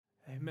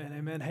Amen,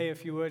 amen. Hey,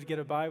 if you would, get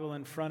a Bible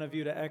in front of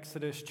you to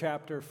Exodus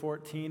chapter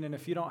 14. And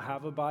if you don't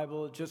have a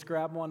Bible, just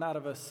grab one out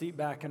of a seat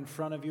back in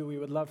front of you. We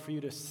would love for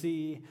you to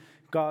see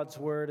God's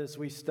Word as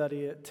we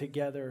study it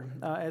together.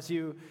 As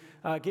you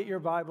get your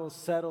Bibles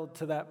settled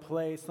to that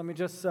place, let me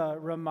just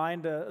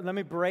let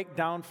me break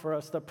down for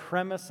us the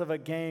premise of a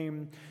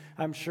game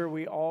I'm sure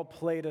we all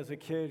played as a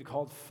kid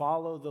called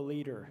Follow the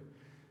Leader.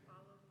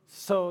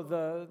 So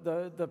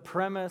the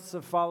premise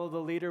of Follow the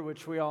Leader,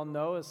 which we all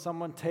know, is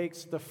someone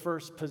takes the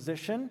first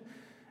position,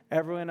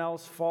 everyone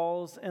else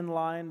falls in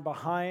line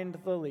behind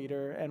the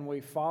leader, and we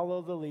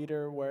follow the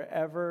leader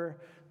wherever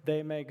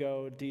they may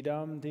go.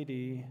 Dee-dum,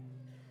 dee-dee,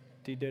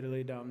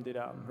 dee-diddly-dum,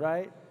 dee-dum,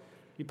 right?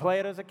 You play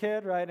it as a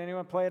kid, right?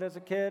 Anyone play it as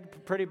a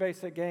kid? Pretty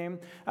basic game.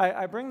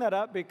 I bring that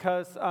up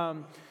because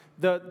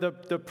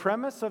the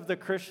premise of the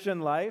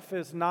Christian life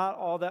is not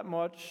all that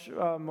much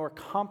more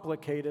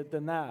complicated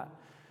than that.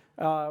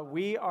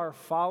 We are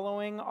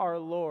following our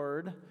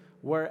Lord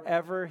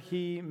wherever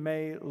He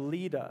may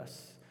lead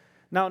us.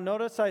 Now,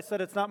 notice I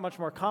said it's not much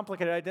more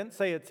complicated. I didn't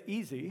say it's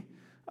easy.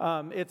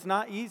 It's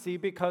not easy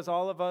because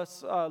all of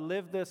us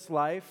live this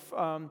life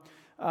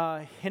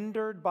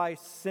hindered by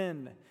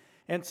sin.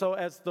 And so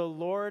as the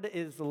Lord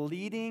is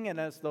leading and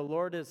as the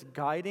Lord is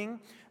guiding,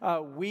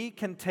 we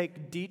can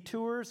take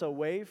detours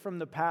away from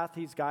the path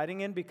He's guiding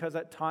in because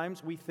at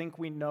times we think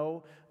we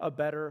know a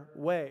better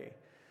way.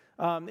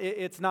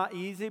 It's not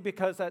easy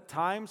because at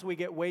times we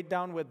get weighed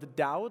down with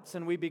doubts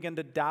and we begin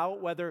to doubt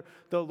whether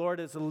the Lord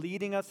is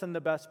leading us in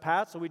the best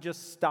path, so we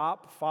just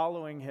stop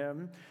following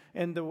Him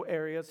in the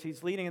areas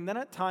He's leading. And then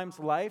at times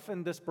life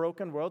in this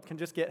broken world can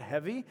just get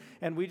heavy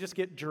and we just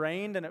get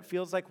drained and it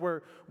feels like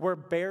we're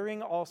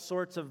bearing all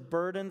sorts of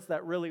burdens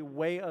that really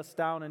weigh us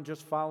down and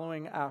just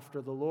following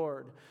after the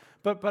Lord.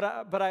 But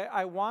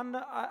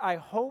I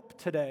hope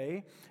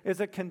today is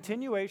a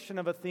continuation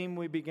of a theme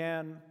we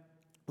began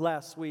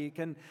last week,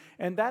 and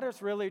that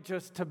is really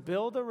just to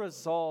build a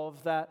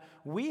resolve that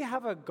we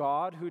have a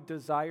God who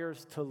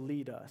desires to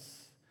lead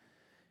us.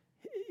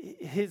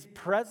 His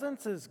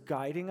presence is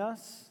guiding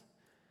us.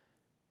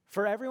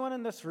 For everyone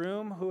in this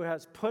room who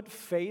has put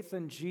faith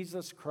in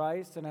Jesus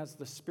Christ and has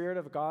the Spirit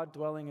of God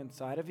dwelling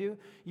inside of you,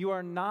 you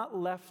are not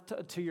left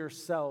to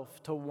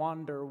yourself to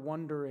wander,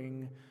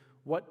 wondering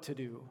what to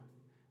do.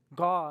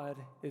 God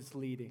is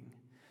leading.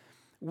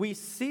 We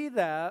see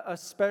that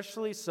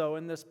especially so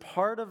in this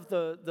part of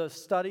the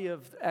study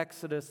of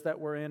Exodus that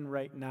we're in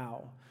right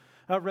now.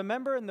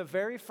 Remember in the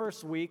very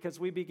first week as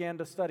we began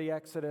to study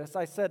Exodus,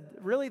 I said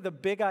really the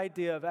big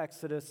idea of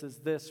Exodus is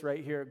this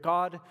right here.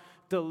 God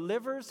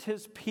delivers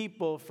His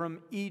people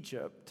from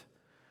Egypt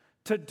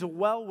to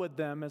dwell with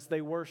them as they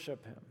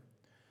worship Him.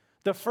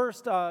 The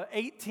first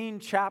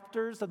 18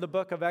 chapters of the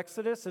book of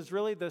Exodus is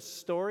really the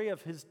story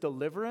of His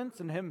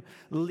deliverance and Him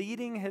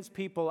leading His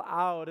people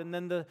out. And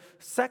then the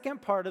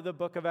second part of the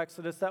book of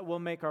Exodus that we'll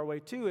make our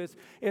way to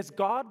is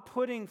God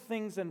putting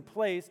things in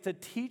place to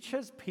teach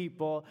His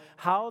people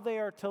how they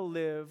are to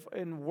live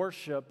in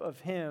worship of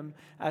Him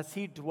as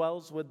He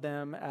dwells with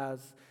them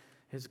as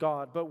His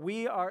God. But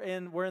we're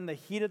in the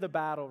heat of the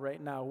battle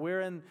right now.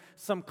 We're in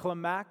some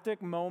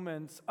climactic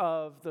moments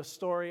of the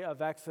story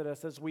of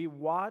Exodus as we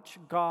watch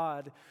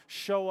God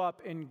show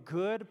up in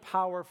good,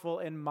 powerful,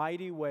 and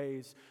mighty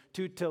ways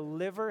to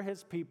deliver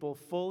His people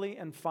fully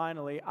and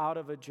finally out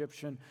of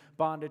Egyptian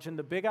bondage. And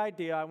the big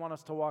idea I want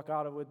us to walk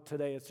out of with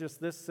today is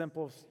just this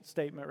simple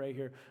statement right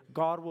here.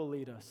 God will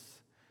lead us.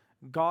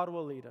 God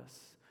will lead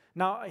us.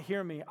 Now,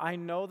 hear me. I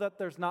know that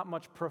there's not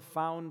much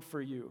profound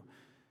for you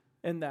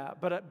in that.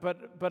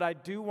 But I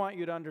do want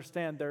you to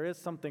understand there is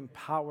something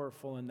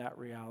powerful in that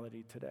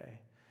reality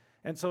today.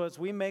 And so as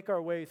we make our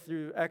way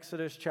through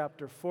Exodus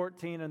chapter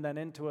 14 and then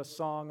into a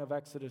song of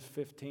Exodus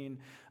 15,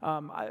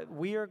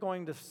 we are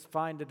going to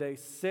find today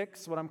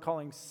what I'm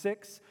calling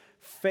six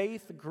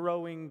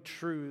faith-growing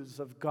truths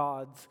of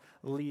God's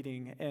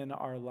leading in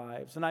our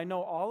lives. And I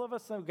know all of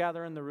us who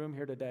gather in the room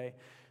here today,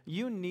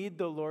 you need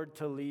the Lord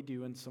to lead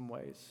you in some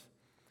ways.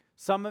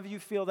 Some of you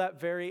feel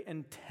that very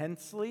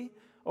intensely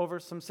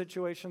over some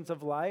situations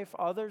of life.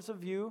 Others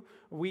of you,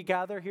 we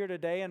gather here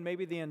today and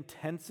maybe the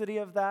intensity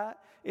of that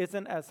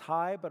isn't as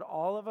high, but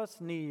all of us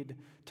need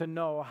to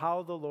know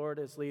how the Lord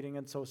is leading.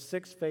 And so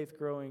 6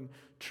 faith-growing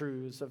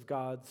truths of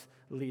God's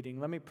leading.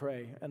 Let me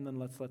pray, and then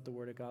let's let the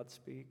Word of God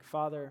speak.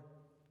 Father,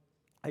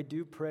 I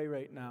do pray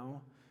right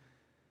now.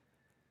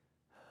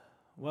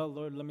 Well,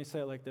 Lord, let me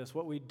say it like this.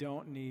 What we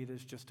don't need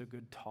is just a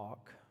good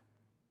talk.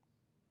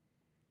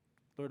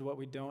 Lord, what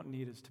we don't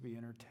need is to be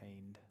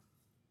entertained.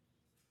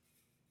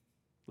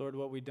 Lord,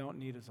 what we don't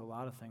need is a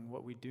lot of things.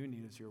 What we do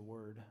need is your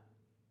word.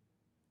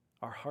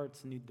 Our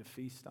hearts need to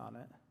feast on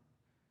it.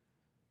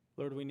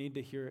 Lord, we need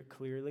to hear it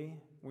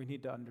clearly. We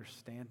need to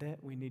understand it.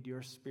 We need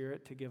your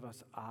Spirit to give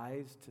us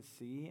eyes to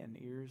see and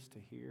ears to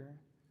hear.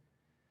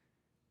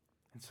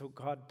 And so,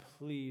 God,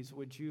 please,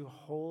 would you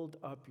hold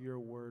up your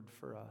word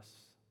for us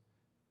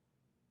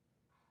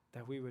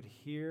that we would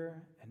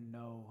hear and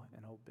know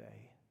and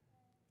obey.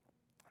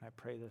 And I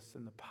pray this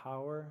in the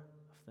power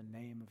of the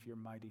name of your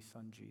mighty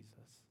Son,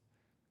 Jesus.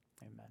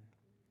 Amen.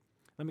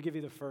 Let me give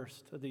you the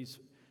first of these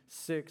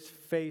 6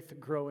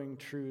 faith-growing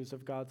truths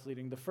of God's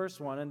leading. The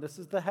first one, and this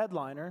is the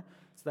headliner.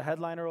 It's the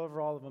headliner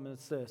over all of them, and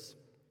it's this.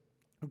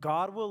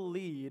 God will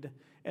lead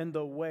in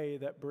the way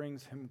that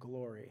brings him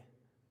glory.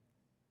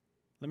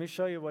 Let me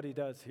show you what he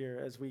does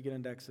here as we get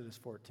into Exodus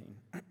 14.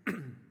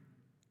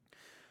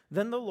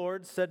 Then the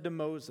Lord said to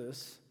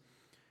Moses,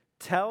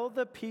 tell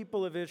the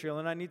people of Israel,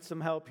 and I need some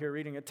help here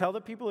reading it. Tell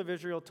the people of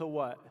Israel to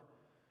what?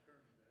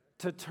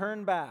 To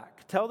turn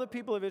back. Tell the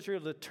people of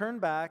Israel to turn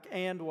back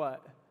and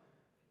what?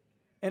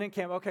 And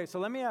encamp. Okay, so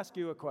let me ask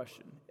you a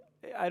question.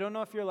 I don't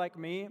know if you're like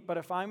me, but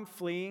if I'm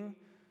fleeing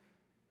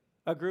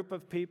a group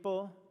of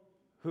people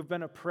who've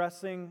been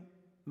oppressing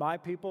my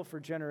people for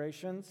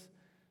generations,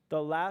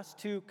 the last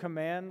 2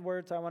 command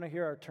words I want to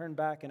hear are turn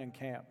back and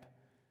encamp.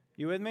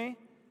 You with me?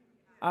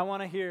 I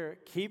want to hear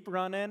keep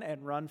running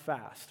and run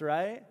fast,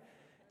 right?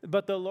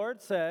 But the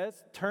Lord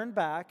says, turn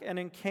back and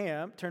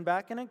encamp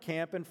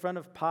in front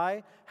of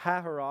Pi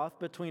Hahiroth,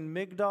 between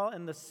Migdal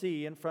and the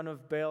sea, in front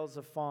of Baal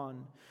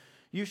Zephon.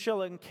 You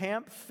shall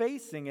encamp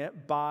facing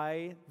it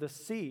by the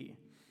sea.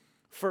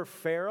 For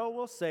Pharaoh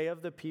will say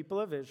of the people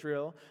of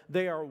Israel,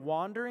 they are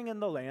wandering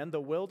in the land,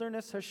 the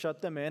wilderness has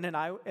shut them in, and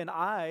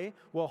I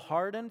will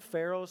harden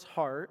Pharaoh's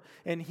heart,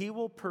 and he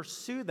will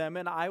pursue them,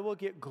 and I will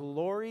get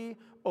glory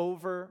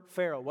over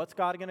Pharaoh. What's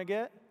God going to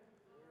get?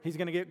 He's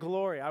going to get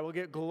glory. I will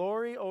get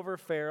glory over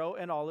Pharaoh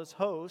and all his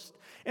host,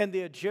 and the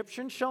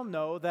Egyptians shall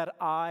know that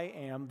I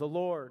am the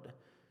Lord.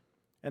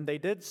 And they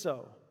did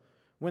so.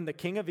 When the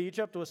king of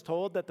Egypt was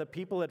told that the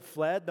people had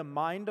fled, the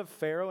mind of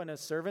Pharaoh and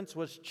his servants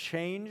was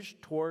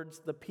changed towards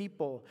the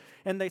people.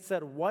 And they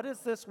said, what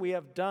is this we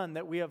have done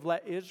that we have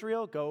let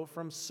Israel go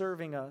from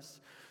serving us?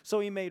 So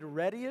he made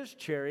ready his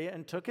chariot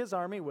and took his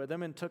army with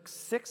him and took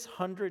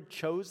 600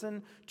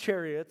 chosen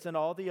chariots and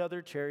all the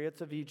other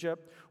chariots of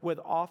Egypt with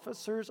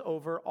officers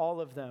over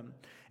all of them.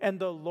 And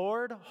the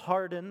Lord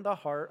hardened the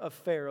heart of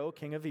Pharaoh,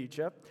 king of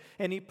Egypt,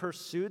 and he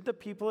pursued the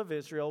people of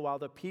Israel while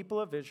the people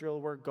of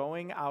Israel were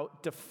going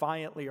out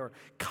defiantly or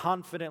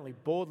confidently,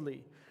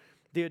 boldly.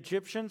 The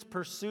Egyptians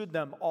pursued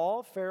them,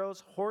 all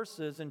Pharaoh's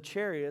horses and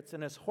chariots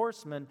and his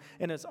horsemen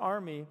and his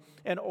army,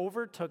 and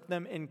overtook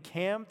them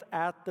encamped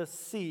at the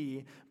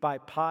sea by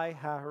Pi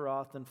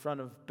Hahiroth in front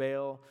of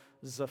Baal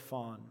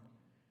Zephon.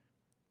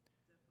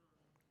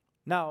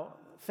 Now,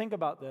 think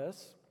about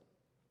this.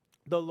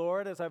 The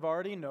Lord, as I've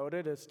already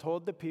noted, has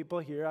told the people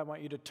here, I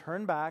want you to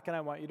turn back and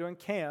I want you to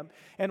encamp.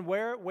 And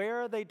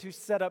where are they to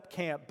set up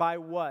camp? By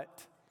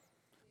what?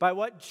 By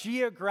what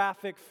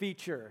geographic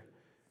feature?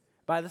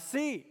 By the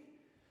sea.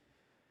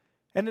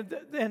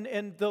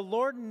 And the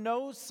Lord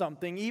knows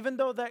something, even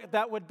though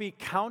that would be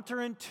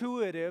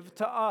counterintuitive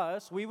to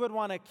us, we would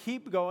want to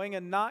keep going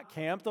and not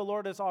camp. The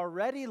Lord has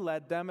already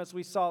led them, as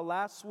we saw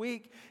last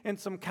week, in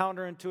some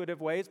counterintuitive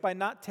ways by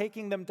not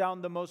taking them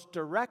down the most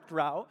direct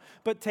route,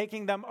 but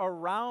taking them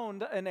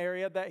around an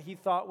area that he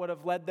thought would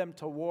have led them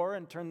to war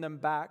and turned them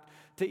back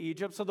to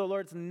Egypt. So the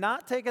Lord's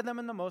not taken them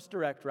in the most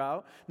direct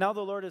route. Now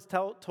the Lord has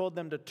told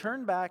them to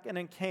turn back and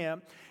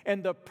encamp,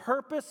 and the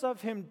purpose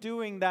of him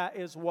doing that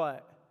is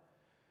what?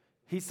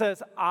 He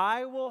says,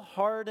 I will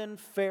harden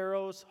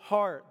Pharaoh's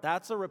heart.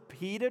 That's a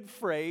repeated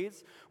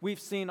phrase we've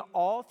seen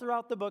all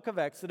throughout the book of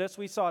Exodus.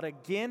 We saw it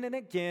again and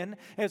again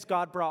as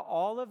God brought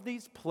all of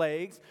these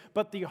plagues.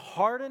 But the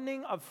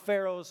hardening of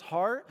Pharaoh's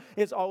heart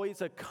is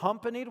always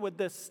accompanied with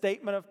this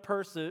statement of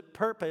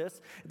purpose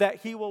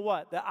that he will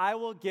what? That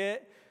I'll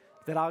get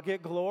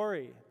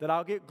glory. That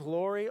I'll get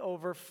glory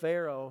over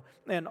Pharaoh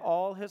and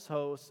all his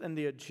hosts, and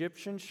the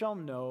Egyptians shall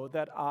know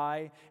that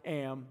I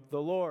am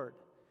the Lord.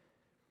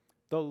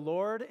 The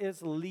Lord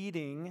is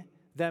leading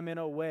them in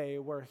a way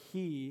where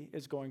he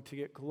is going to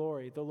get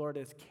glory. The Lord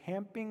is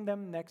camping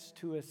them next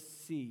to a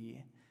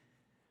sea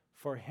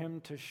for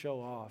him to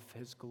show off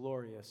his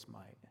glorious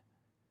might.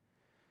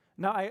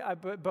 Now,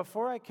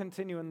 before I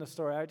continue in the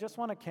story, I just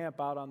want to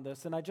camp out on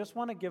this, and I just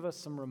want to give us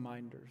some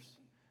reminders.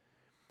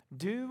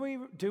 Do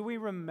we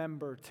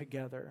remember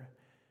together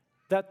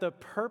that the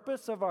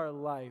purpose of our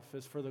life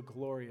is for the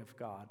glory of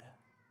God?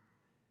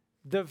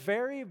 The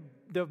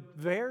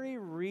very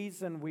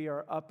reason we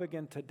are up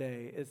again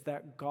today is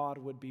that God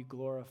would be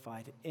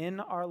glorified in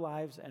our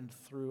lives and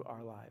through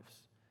our lives.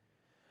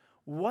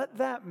 What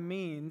that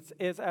means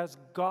is as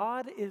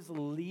God is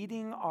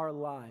leading our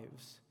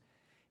lives,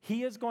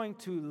 he is going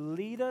to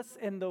lead us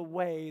in the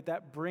way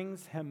that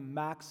brings him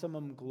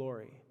maximum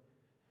glory.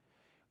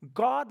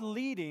 God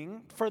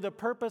leading for the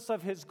purpose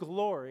of his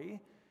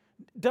glory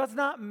does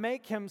not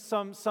make him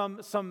some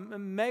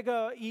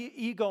mega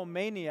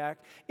egomaniac.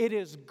 It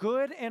is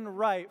good and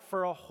right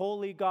for a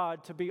holy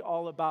God to be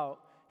all about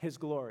his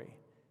glory.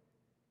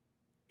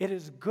 It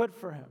is good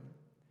for him.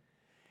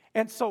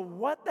 And so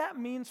what that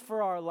means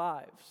for our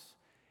lives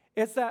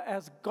is that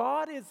as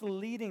God is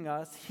leading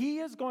us, he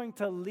is going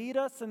to lead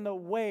us in the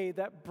way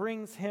that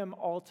brings him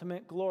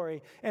ultimate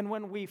glory. And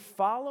when we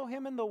follow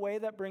him in the way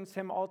that brings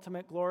him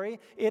ultimate glory,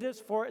 it is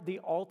for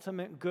the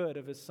ultimate good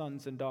of his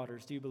sons and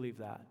daughters. Do you believe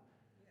that?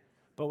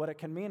 But what it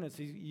can mean is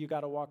you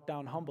got to walk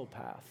down humble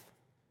path.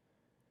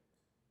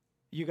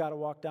 You got to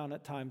walk down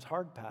at times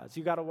hard paths.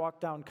 You got to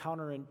walk down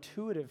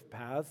counterintuitive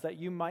paths that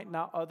you might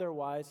not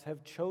otherwise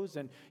have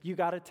chosen. You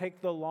got to take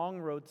the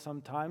long road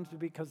sometimes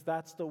because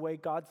that's the way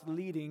God's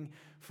leading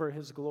for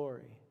his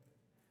glory.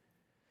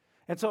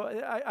 And so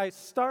I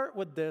start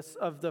with this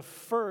of the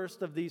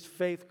first of these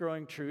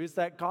faith-growing truths,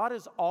 that God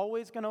is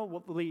always going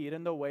to lead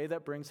in the way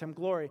that brings him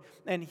glory.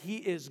 And he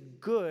is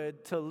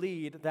good to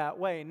lead that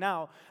way.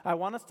 Now, I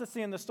want us to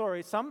see in the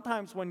story,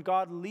 sometimes when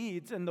God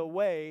leads in the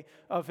way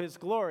of his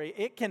glory,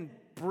 it can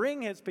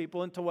bring his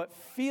people into what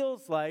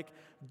feels like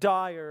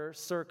dire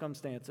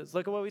circumstances.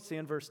 Look at what we see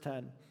in verse 10.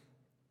 It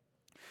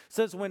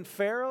says, when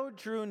Pharaoh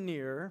drew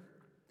near,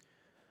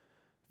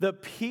 the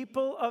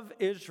people of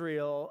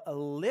Israel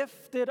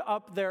lifted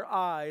up their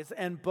eyes,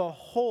 and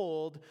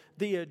behold,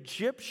 the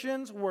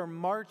Egyptians were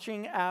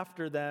marching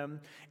after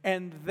them.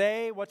 And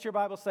they, what's your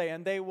Bible say?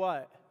 And they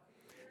what?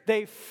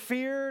 They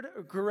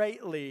feared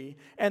greatly,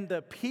 and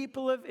the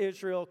people of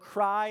Israel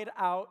cried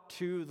out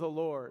to the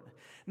Lord.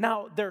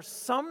 Now, there's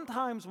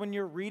sometimes when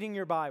you're reading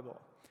your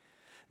Bible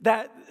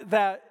that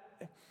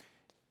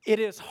it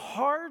is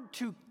hard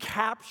to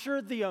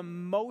capture the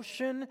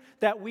emotion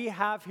that we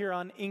have here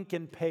on ink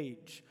and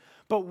page.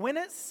 But when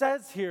it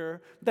says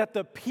here that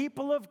the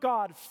people of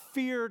God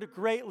feared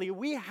greatly,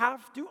 we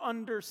have to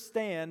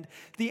understand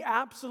the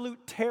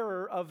absolute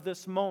terror of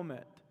this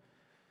moment.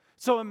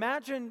 So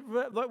imagine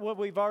what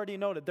we've already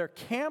noted. They're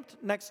camped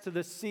next to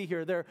the sea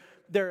here.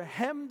 They're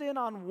hemmed in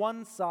on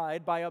one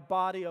side by a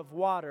body of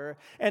water.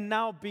 And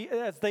now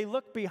as they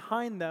look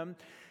behind them,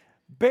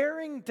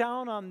 bearing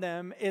down on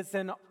them is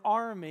an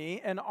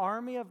army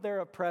of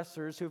their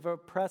oppressors who've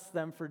oppressed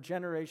them for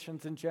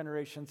generations and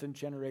generations and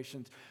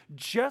generations.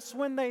 Just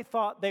when they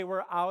thought they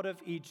were out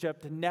of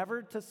Egypt,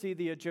 never to see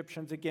the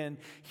Egyptians again,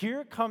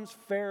 here comes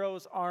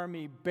Pharaoh's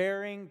army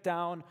bearing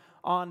down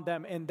on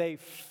them, and they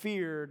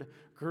feared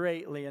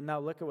greatly. And now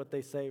look at what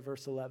they say,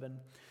 verse 11.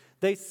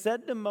 They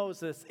said to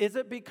Moses, "Is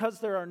it because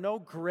there are no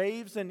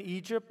graves in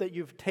Egypt that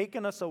you've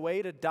taken us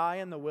away to die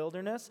in the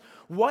wilderness?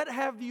 What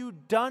have you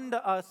done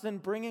to us in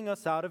bringing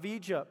us out of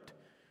Egypt?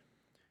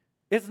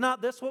 Is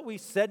not this what we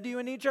said to you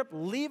in Egypt?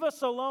 Leave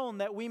us alone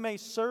that we may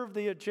serve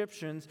the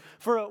Egyptians.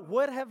 For it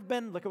would have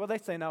been," look at what they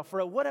say now, "for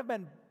it would have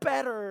been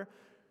better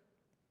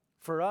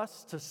for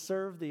us to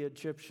serve the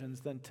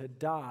Egyptians than to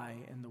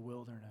die in the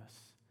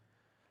wilderness."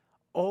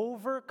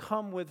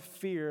 Overcome with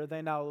fear,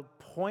 they now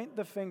point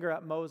the finger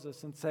at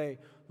Moses and say,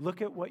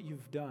 "Look at what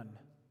you've done.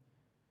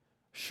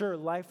 Sure,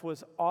 life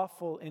was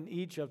awful in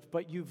Egypt,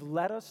 but you've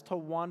led us to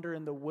wander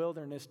in the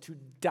wilderness, to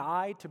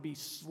die, to be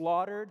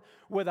slaughtered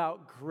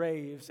without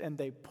graves." And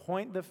they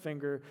point the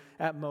finger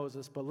at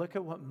Moses. But look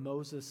at what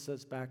Moses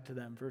says back to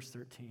them, verse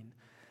 13.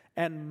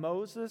 And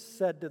Moses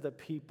said to the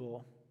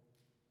people,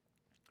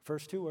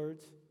 first two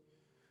words,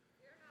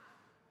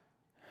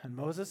 and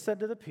Moses said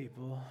to the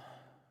people,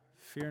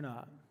 "Fear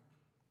not."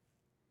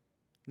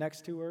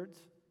 Next two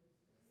words.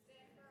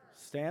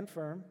 Stand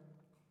firm.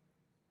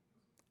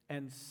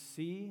 And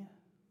see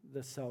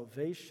the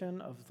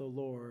salvation of the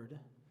Lord,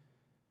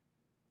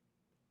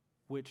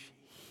 which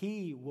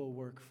he will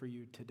work for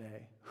you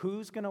today.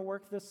 Who's going to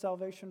work this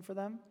salvation for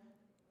them?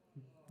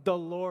 The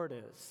Lord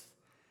is.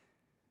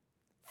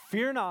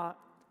 Fear not.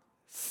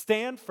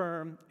 Stand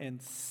firm and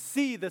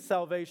see the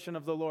salvation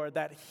of the Lord,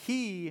 that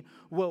he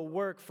will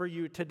work for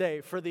you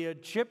today. For the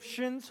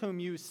Egyptians whom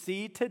you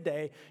see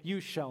today, you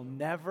shall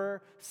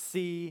never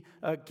see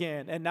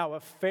again. And now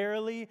a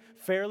fairly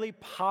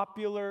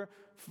popular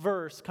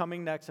verse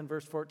coming next in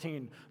verse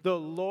 14. The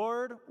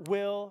Lord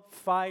will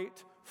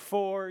fight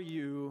for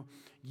you.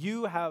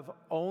 You have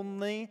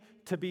only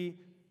to be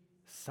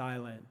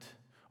silent.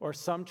 Or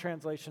some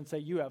translations say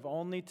you have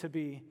only to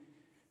be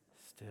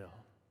still.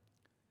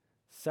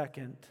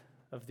 Second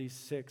of these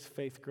 6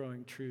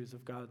 faith-growing truths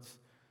of God's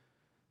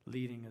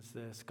leading is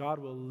this: God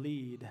will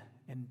lead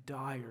in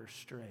dire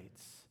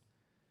straits.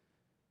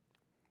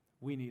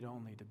 We need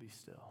only to be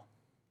still.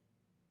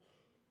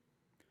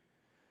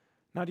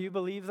 Now, do you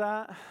believe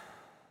that?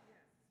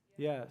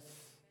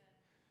 Yes.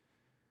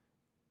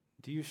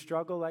 Do you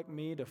struggle like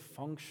me to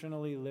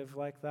functionally live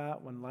like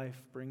that when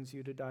life brings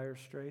you to dire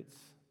straits?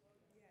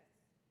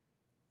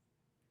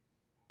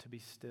 To be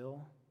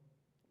still?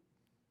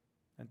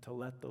 And to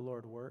let the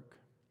Lord work?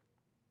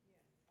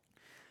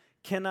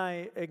 Can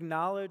I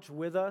acknowledge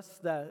with us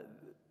that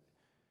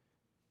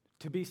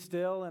to be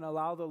still and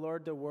allow the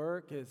Lord to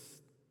work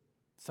is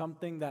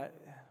something that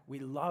we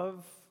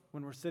love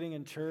when we're sitting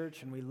in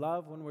church, and we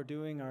love when we're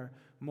doing our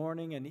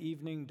morning and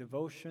evening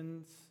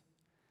devotions?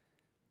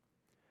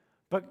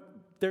 But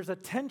there's a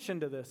tension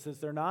to this, is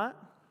there not?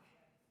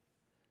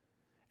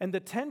 And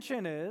the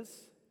tension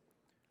is,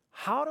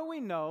 how do we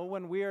know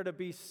when we are to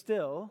be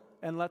still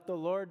and let the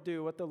Lord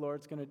do what the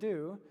Lord's going to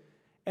do?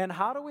 And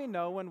how do we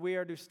know when we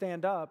are to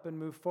stand up and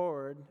move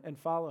forward and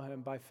follow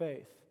him by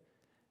faith?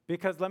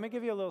 Because let me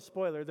give you a little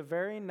spoiler. The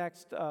very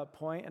next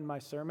point in my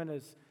sermon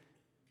is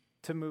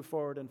to move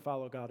forward and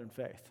follow God in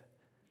faith.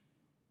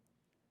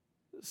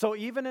 So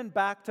even in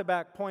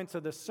back-to-back points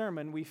of the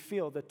sermon, we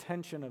feel the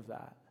tension of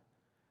that.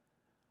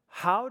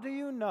 How do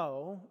you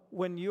know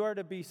when you are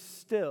to be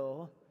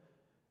still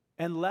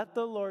and let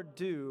the Lord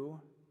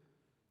do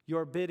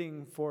your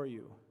bidding for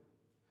you?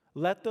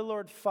 Let the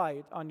Lord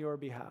fight on your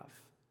behalf.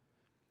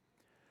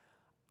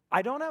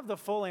 I don't have the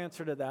full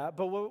answer to that,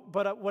 but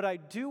what I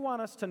do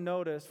want us to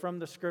notice from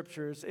the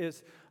scriptures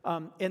is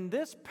in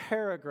this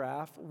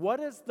paragraph, what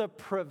is the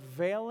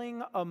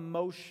prevailing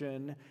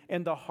emotion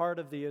in the heart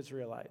of the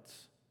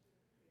Israelites?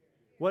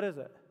 What is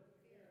it?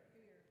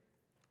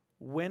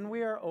 When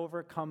we are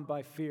overcome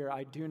by fear,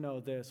 I do know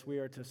this, we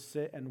are to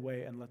sit and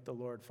wait and let the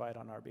Lord fight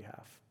on our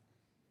behalf.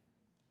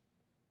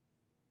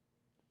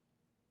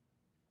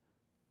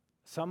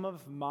 Some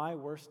of my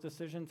worst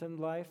decisions in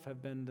life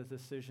have been the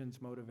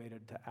decisions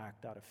motivated to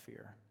act out of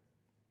fear.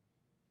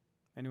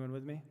 Anyone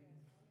with me?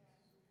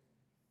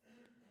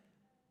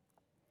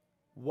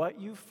 What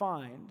you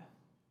find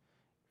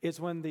is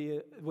when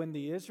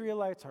the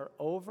Israelites are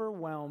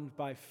overwhelmed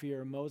by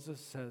fear, Moses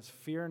says,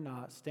 "Fear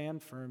not,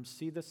 stand firm,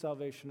 see the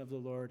salvation of the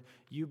Lord.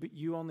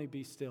 You only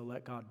be still,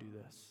 let God do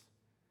this."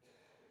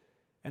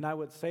 And I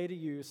would say to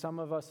you, some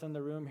of us in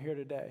the room here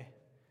today,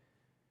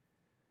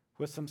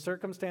 with some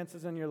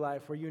circumstances in your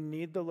life where you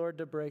need the Lord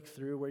to break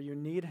through, where you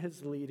need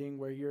His leading,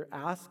 where you're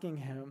asking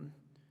Him.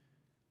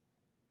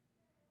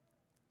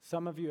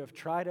 Some of you have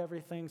tried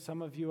everything.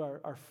 Some of you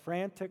are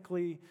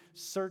frantically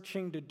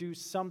searching to do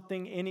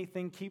something,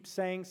 anything. Keep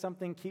saying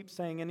something, keep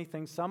saying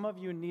anything. Some of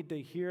you need to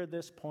hear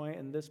this point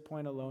and this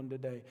point alone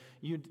today.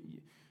 You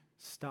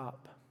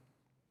stop.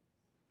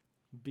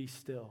 Be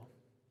still.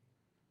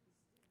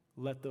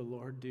 Let the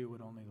Lord do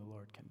what only the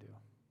Lord can do.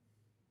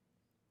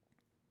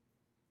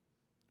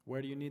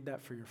 Where do you need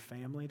that for your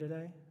family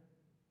today?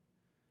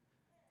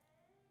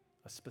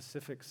 A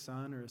specific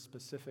son or a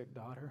specific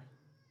daughter?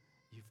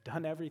 You've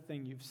done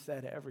everything. You've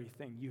said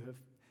everything. You have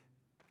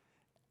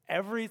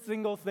every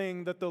single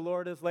thing that the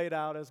Lord has laid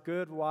out as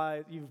good,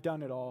 wise. You've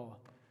done it all.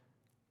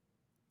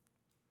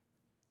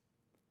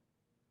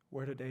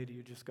 Where today do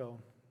you just go,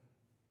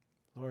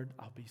 Lord,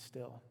 I'll be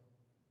still.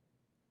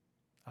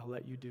 I'll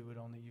let you do what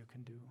only you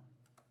can do.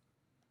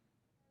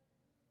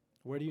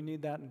 Where do you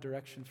need that in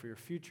direction for your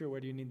future?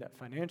 Where do you need that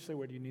financially?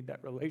 Where do you need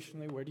that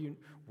relationally?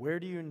 Where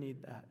do you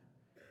need that?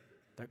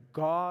 That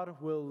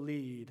God will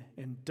lead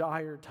in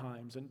dire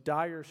times, and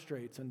dire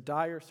straits, and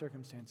dire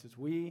circumstances.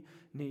 We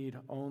need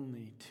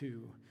only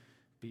to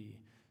be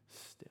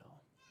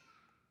still.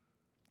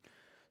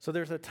 So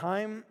there's a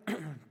time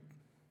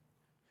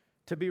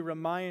to be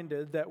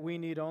reminded that we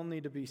need only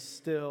to be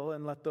still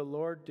and let the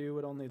Lord do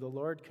what only the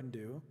Lord can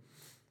do.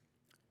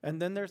 And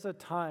then there's a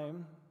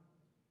time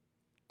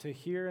to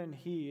hear and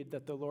heed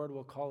that the Lord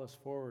will call us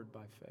forward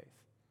by faith.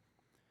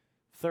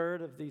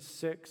 Third of these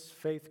 6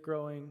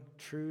 faith-growing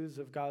truths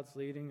of God's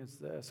leading is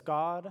this: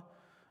 God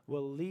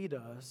will lead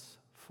us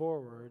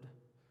forward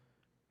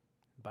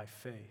by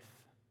faith.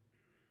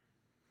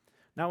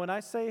 Now, when I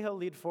say He'll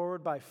lead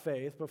forward by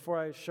faith, before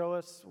I show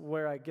us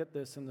where I get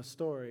this in the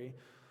story,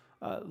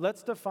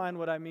 let's define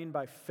what I mean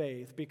by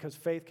faith, because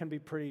faith can be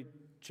pretty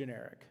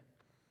generic.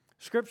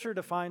 Scripture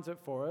defines it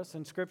for us,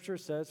 and Scripture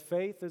says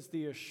faith is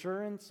the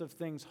assurance of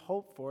things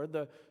hoped for,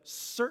 the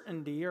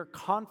certainty or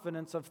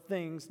confidence of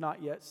things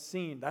not yet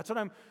seen. That's what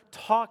I'm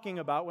talking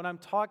about when I'm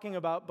talking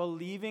about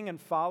believing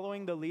and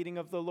following the leading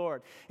of the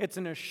Lord. It's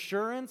an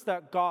assurance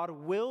that God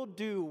will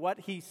do what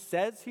He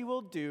says He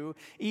will do,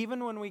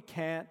 even when we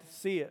can't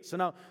see it. So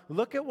now,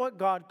 look at what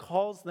God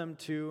calls them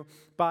to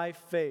by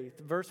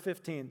faith. Verse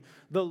 15,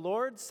 the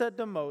Lord said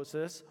to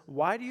Moses,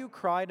 "Why do you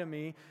cry to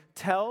me?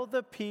 Tell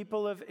the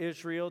people of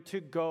Israel to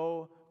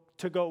go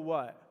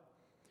what?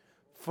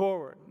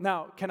 Forward."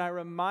 Now, can I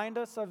remind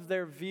us of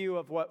their view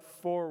of what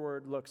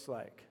forward looks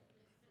like?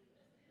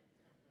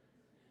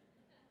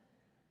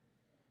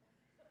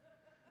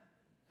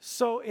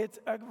 So it's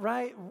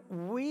right,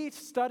 we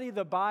study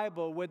the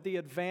Bible with the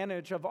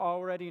advantage of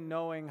already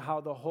knowing how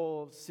the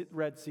whole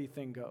Red Sea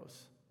thing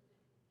goes.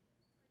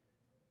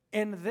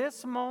 In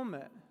this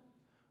moment,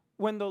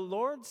 when the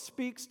Lord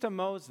speaks to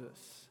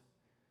Moses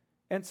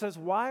and says,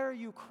 "Why are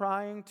you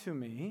crying to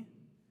me?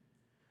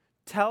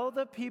 Tell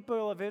the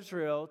people of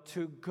Israel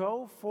to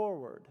go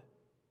forward."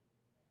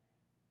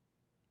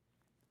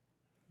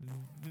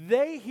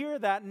 They hear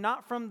that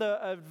not from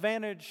the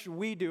advantage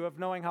we do of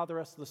knowing how the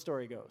rest of the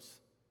story goes.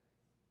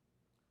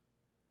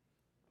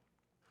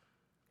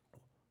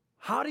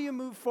 How do you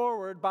move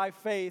forward by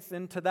faith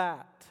into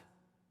that?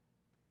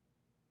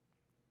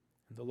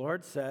 The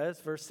Lord says,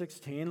 verse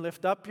 16,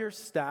 "Lift up your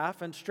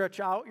staff and stretch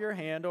out your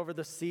hand over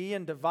the sea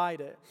and divide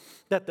it,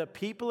 that the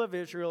people of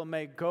Israel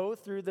may go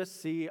through the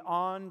sea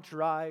on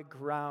dry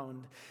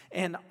ground.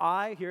 And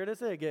here it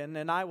is again,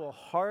 and I will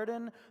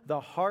harden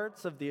the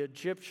hearts of the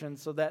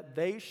Egyptians so that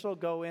they shall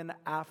go in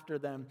after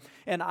them.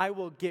 And I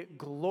will get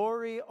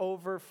glory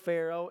over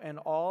Pharaoh and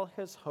all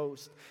his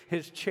host,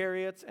 his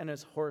chariots and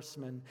his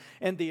horsemen.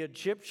 And the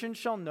Egyptians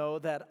shall know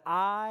that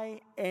I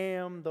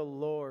am the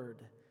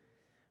Lord,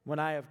 when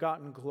I have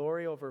gotten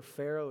glory over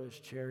Pharaoh, his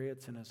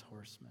chariots, and his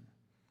horsemen."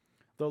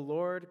 The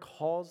Lord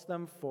calls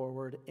them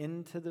forward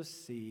into the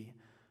sea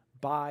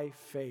by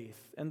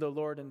faith. And the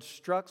Lord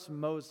instructs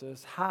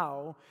Moses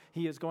how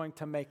he is going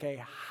to make a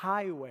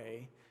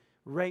highway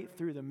right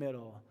through the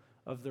middle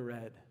of the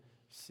Red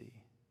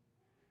Sea.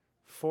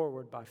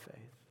 Forward by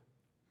faith.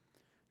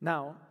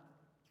 Now,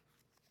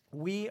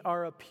 we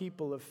are a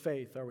people of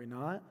faith, are we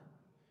not?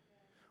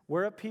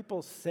 We're a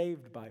people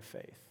saved by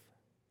faith.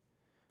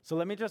 So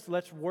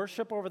let's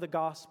worship over the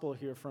gospel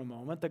here for a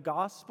moment. The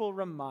gospel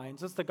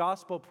reminds us, the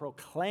gospel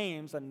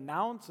proclaims,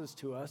 announces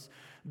to us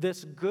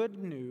this good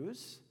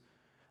news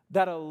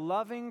that a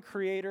loving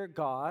creator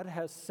God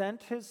has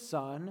sent his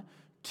son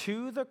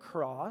to the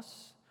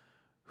cross,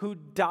 who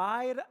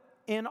died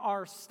in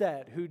our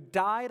stead, who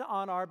died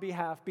on our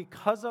behalf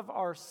because of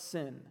our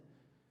sin.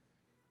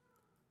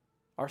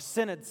 Our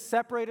sin had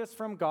separated us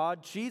from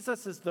God.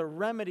 Jesus is the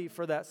remedy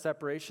for that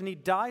separation. He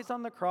dies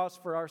on the cross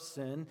for our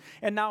sin.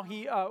 And now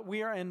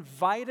we are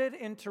invited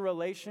into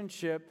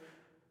relationship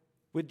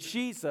with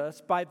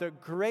Jesus by the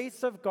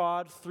grace of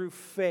God through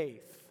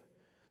faith.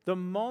 The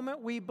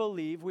moment we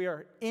believe, we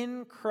are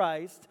in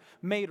Christ,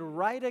 made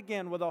right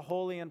again with a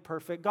holy and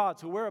perfect God.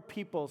 So we're a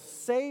people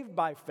saved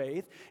by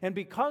faith. And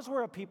because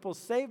we're a people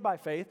saved by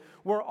faith,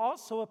 we're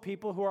also a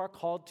people who are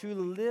called to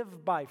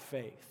live by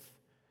faith.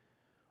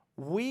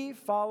 We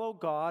follow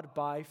God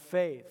by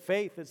faith.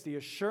 Faith is the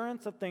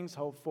assurance of things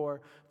hoped for,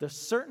 the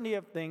certainty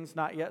of things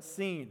not yet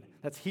seen.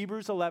 That's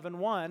Hebrews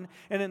 11:1.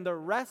 And in the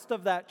rest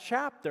of that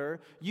chapter,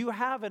 you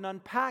have an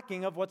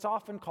unpacking of what's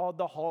often called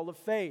the hall of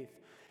faith.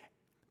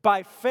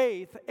 By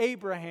faith,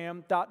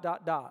 Abraham, ...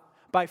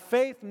 By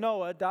faith,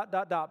 Noah, ...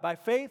 By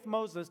faith,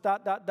 Moses, ...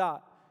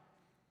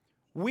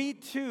 We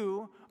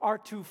too are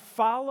to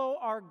follow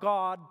our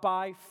God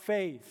by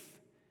faith.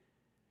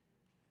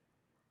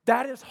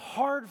 That is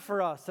hard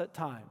for us at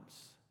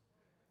times.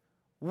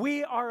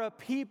 We are a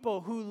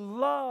people who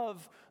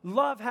love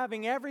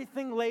having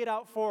everything laid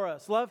out for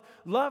us. Love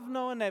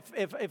knowing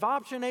if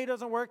option A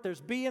doesn't work,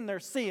 there's B and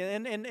there's C.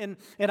 And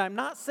I'm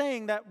not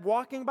saying that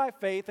walking by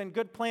faith and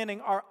good planning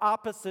are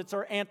opposites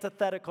or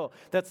antithetical.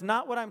 That's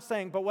not what I'm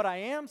saying. But what I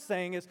am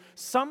saying is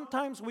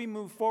sometimes we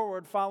move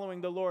forward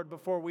following the Lord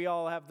before we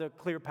all have the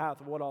clear path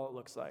of what all it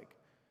looks like.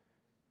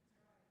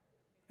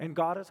 And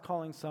God is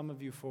calling some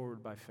of you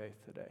forward by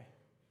faith today.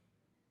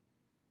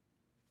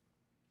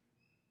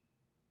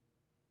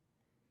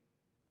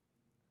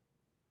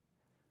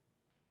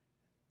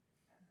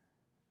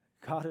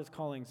 God is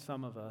calling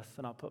some of us,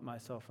 and I'll put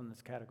myself in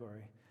this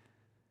category.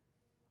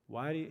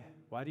 Why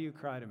do you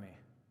cry to me?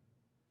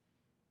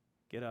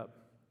 Get up,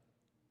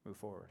 move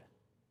forward.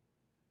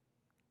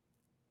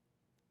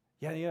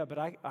 Yeah, but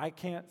I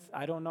can't,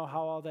 I don't know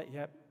how all that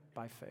yet.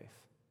 By faith.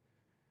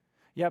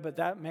 Yeah, but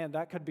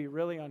that could be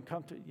really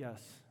uncomfortable.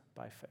 Yes,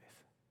 by faith.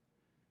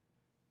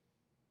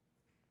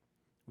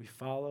 We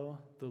follow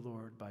the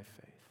Lord by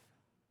faith.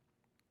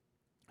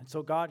 And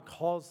so God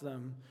calls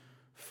them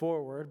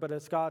forward, but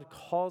as God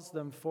calls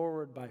them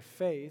forward by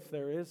faith,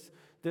 there is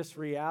this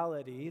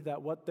reality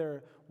that what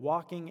they're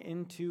walking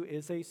into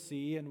is a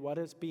sea, and what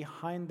is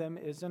behind them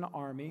is an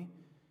army.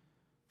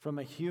 From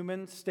a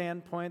human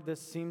standpoint,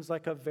 this seems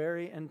like a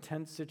very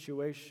intense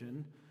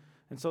situation.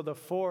 And so the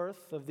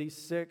fourth of these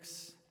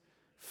 6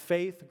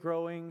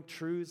 faith-growing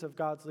truths of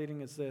God's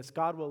leading is this: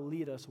 God will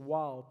lead us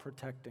while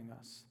protecting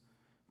us.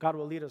 God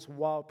will lead us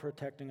while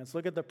protecting us.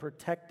 Look at the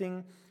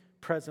protecting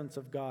presence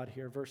of God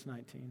here, verse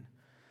 19.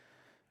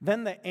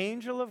 Then the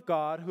angel of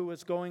God, who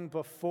was going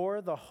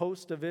before the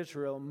host of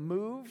Israel,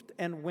 moved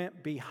and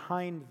went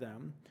behind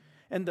them,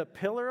 and the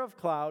pillar of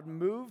cloud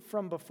moved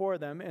from before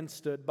them and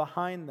stood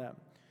behind them,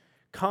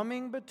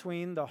 coming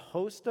between the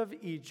host of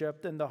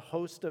Egypt and the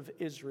host of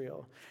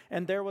Israel.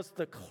 And there was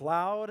the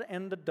cloud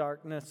and the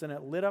darkness, and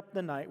it lit up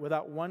the night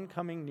without one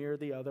coming near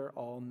the other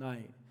all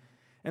night.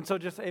 And so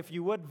just if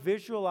you would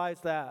visualize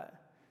that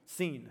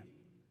scene,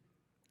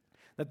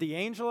 that the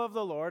angel of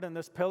the Lord and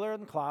this pillar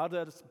and cloud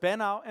that's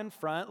been out in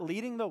front,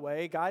 leading the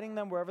way, guiding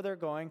them wherever they're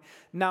going,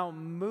 now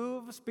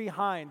moves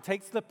behind,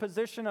 takes the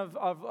position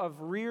of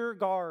rear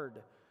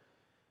guard.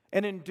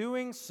 And in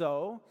doing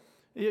so,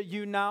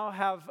 you now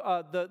have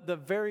the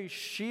very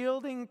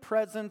shielding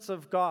presence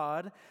of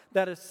God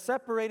that is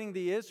separating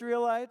the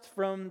Israelites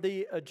from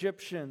the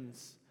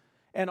Egyptians.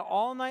 And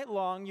all night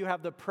long, you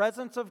have the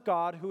presence of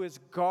God who is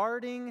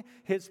guarding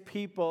his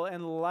people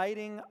and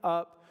lighting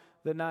up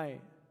the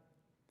night.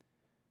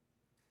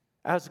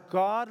 As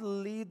God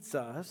leads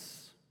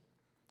us,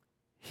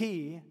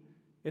 he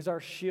is our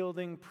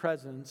shielding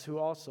presence who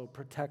also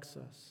protects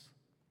us.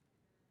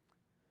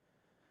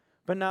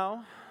 But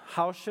now,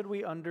 how should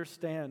we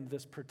understand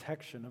this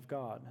protection of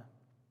God?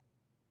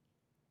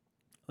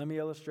 Let me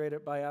illustrate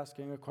it by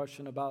asking a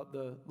question about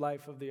the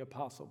life of the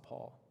Apostle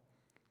Paul.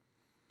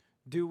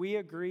 Do we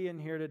agree in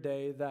here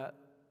today that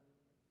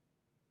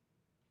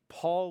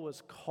Paul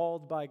was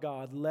called by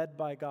God, led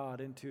by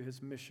God into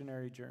his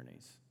missionary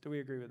journeys? Do we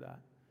agree with that?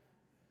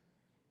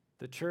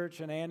 The church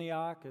in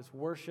Antioch is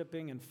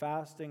worshiping and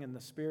fasting, and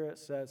the Spirit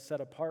says,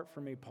 "Set apart for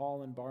me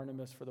Paul and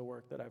Barnabas for the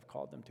work that I've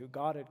called them to."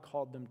 God had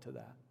called them to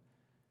that.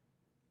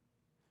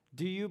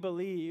 Do you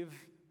believe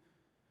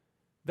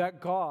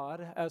that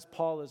God, as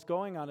Paul is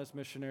going on his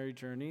missionary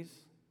journeys,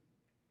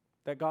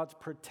 that God's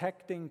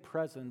protecting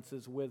presence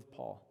is with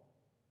Paul.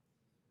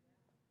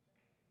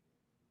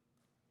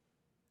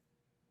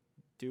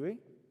 Do we?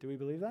 Do we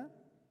believe that?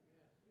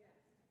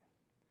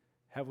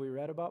 Have we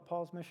read about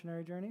Paul's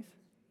missionary journeys?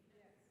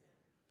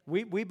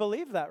 We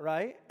believe that,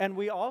 right? And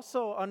we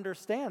also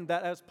understand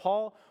that as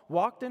Paul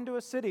walked into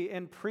a city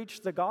and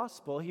preached the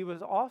gospel, he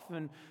was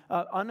often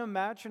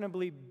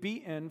unimaginably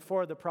beaten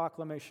for the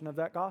proclamation of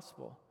that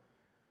gospel.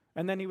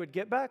 And then he would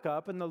get back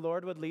up, and the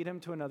Lord would lead him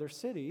to another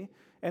city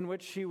in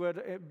which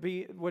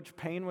which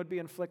pain would be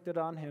inflicted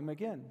on him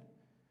again.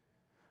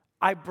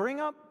 I bring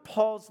up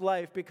Paul's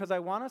life because I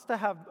want us to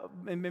have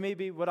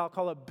maybe what I'll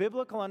call a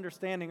biblical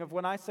understanding of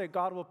when I say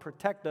God will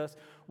protect us,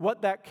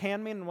 what that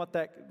can mean and what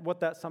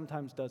that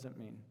sometimes doesn't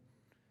mean.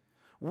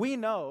 We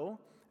know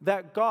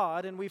that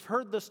God, and we've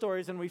heard the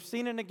stories and we've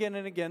seen it again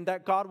and again,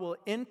 that God will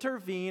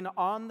intervene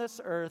on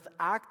this earth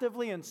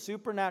actively in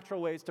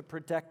supernatural ways to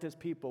protect his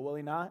people, will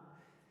he not?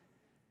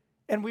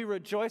 And we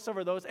rejoice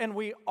over those. And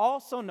we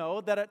also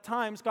know that at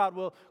times God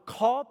will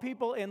call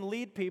people and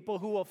lead people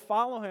who will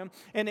follow him,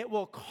 and it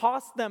will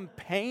cost them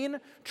pain,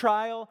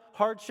 trial,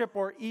 hardship,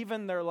 or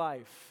even their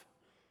life.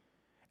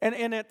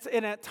 And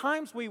at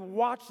times we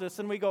watch this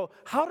and we go,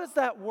 how does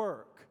that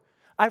work?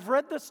 I've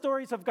read the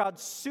stories of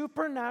God's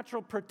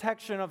supernatural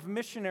protection of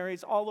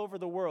missionaries all over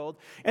the world.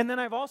 And then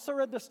I've also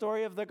read the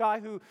story of the guy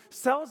who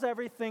sells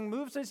everything,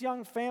 moves his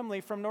young family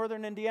from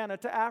northern Indiana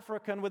to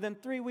Africa, and within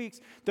 3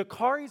 weeks, the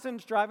car he's in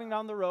is driving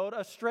down the road,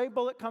 a stray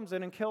bullet comes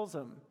in and kills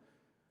him.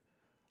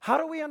 How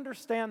do we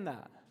understand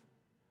that?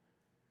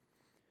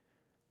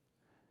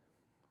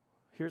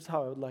 Here's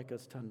how I would like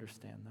us to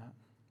understand that.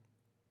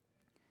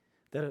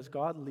 That as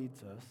God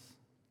leads us,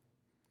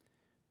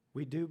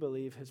 we do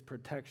believe his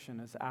protection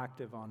is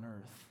active on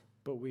earth,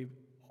 but we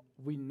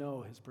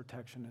know his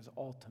protection is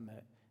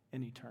ultimate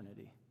in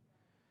eternity.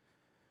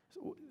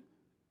 So,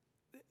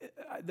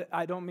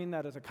 I don't mean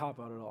that as a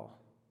cop-out at all.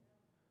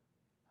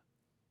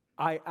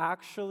 I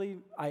actually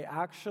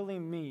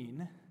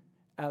mean,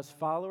 as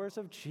followers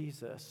of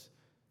Jesus,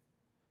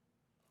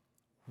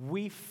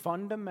 we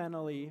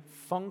fundamentally,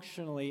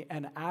 functionally,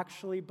 and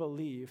actually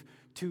believe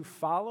to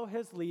follow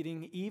his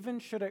leading, even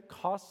should it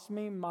cost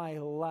me my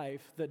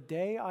life. The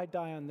day I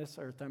die on this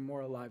earth, I'm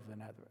more alive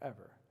than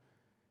ever.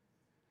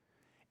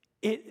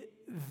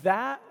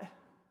 That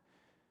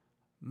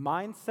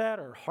mindset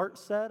or heart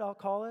set, I'll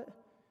call it,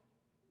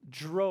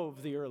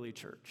 drove the early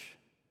church.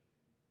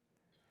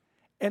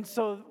 And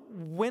so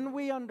when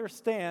we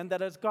understand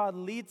that as God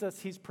leads us,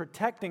 he's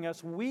protecting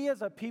us, we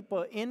as a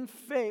people in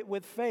faith,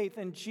 with faith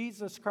in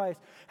Jesus Christ,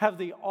 have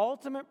the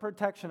ultimate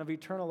protection of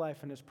eternal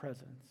life in his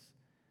presence.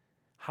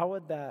 How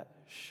would that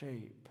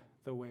shape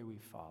the way we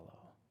follow?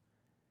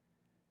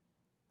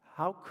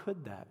 How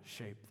could that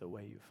shape the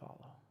way you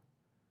follow?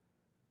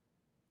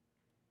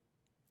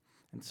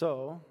 And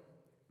so,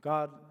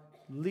 God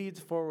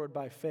leads forward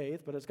by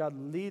faith, but as God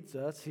leads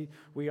us,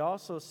 we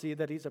also see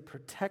that he's a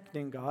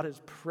protecting God. His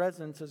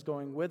presence is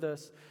going with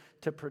us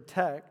to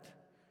protect.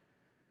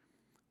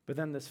 But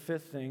then this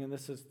fifth thing, and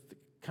this is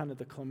kind of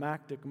the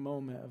climactic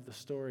moment of the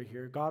story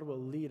here, God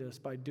will lead us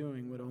by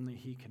doing what only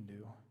he can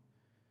do.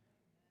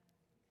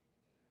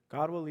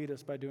 God will lead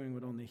us by doing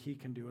what only he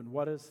can do. And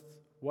what is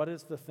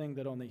the thing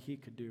that only he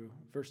could do?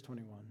 Verse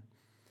 21.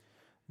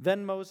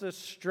 Then Moses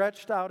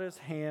stretched out his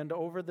hand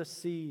over the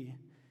sea,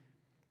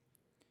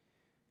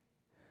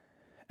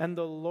 and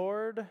the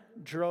Lord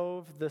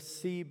drove the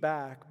sea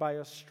back by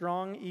a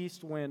strong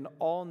east wind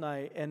all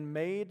night and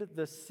made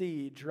the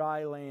sea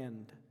dry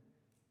land.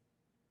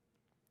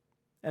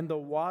 And the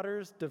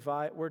waters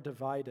were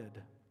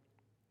divided.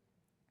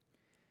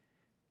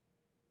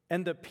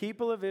 And the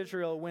people of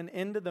Israel went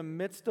into the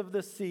midst of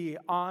the sea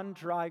on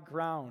dry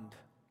ground,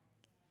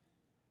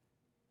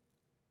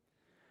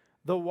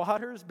 the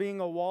waters being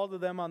a wall to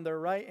them on their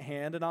right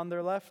hand and on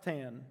their left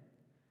hand.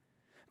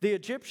 The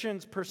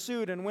Egyptians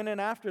pursued and went in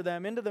after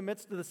them into the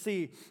midst of the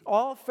sea,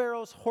 all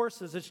Pharaoh's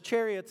horses, his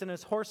chariots, and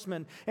his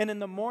horsemen. And in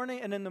the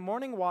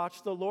morning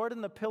watch, the Lord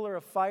in the pillar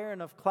of fire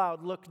and of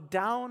cloud looked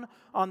down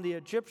on the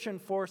Egyptian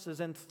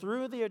forces and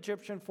threw the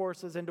Egyptian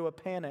forces into a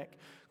panic,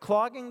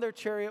 clogging their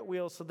chariot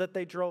wheels so that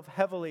they drove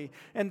heavily.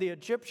 And the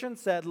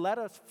Egyptians said, "Let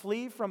us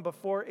flee from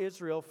before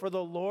Israel, for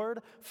the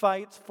Lord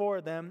fights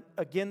for them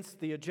against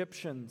the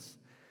Egyptians."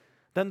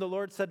 Then the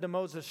Lord said to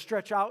Moses,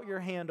 "Stretch out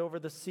your hand over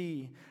the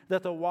sea,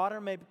 that the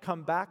water may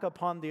come back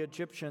upon the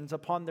Egyptians,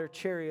 upon their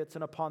chariots,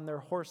 and upon their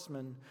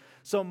horsemen."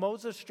 So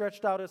Moses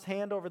stretched out his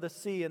hand over the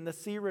sea, and the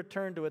sea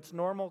returned to its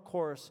normal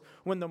course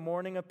when the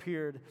morning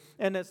appeared.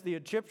 And as the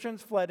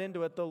Egyptians fled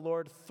into it, the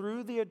Lord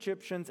threw the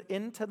Egyptians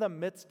into the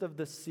midst of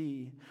the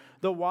sea.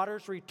 The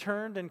waters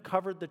returned and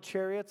covered the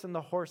chariots and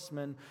the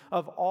horsemen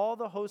of all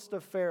the host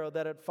of Pharaoh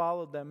that had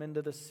followed them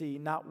into the sea.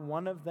 Not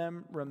one of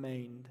them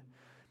remained.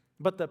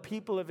 But the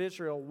people of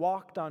Israel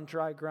walked on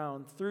dry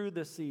ground through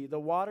the sea,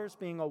 the waters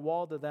being a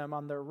wall to them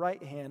on their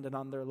right hand and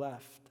on their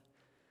left.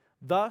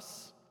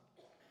 Thus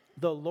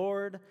The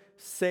Lord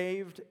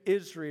saved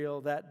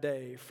Israel that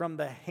day from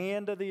the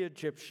hand of the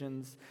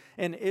Egyptians,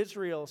 and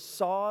Israel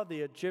saw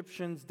the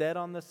Egyptians dead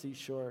on the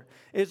seashore.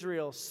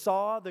 Israel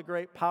saw the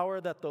great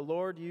power that the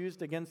Lord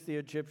used against the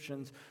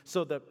Egyptians.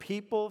 So the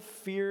people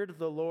feared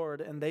the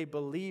Lord, and they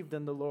believed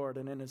in the Lord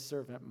and in his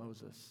servant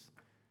Moses.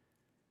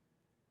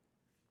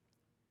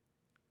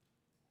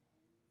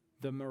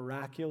 The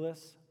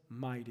miraculous,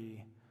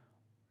 mighty,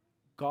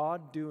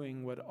 God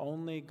doing what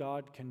only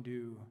God can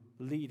do,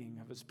 leading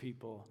of his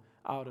people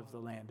out of the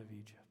land of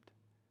Egypt.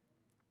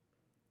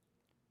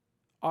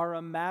 Our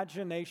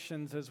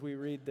imaginations as we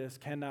read this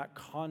cannot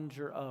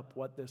conjure up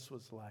what this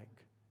was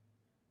like.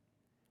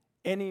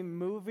 Any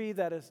movie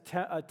that is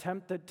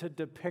attempted to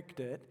depict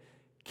it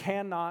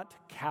cannot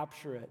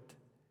capture it.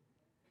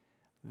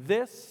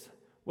 This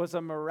was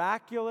a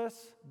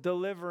miraculous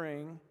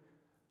delivering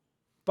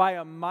by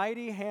a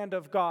mighty hand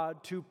of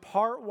God to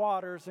part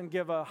waters and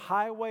give a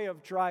highway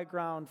of dry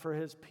ground for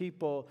his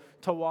people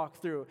to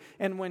walk through.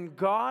 And when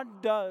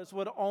God does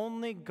what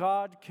only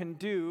God can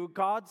do,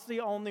 God's the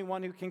only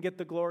one who can get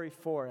the glory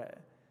for it.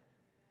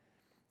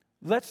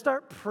 Let's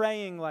start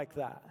praying like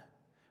that.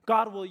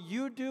 God, will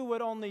you do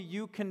what only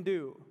you can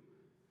do?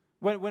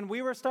 When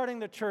we were starting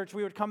the church,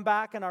 we would come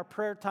back in our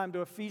prayer time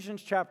to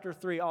Ephesians chapter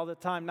 3 all the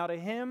time. Now to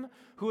him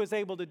who is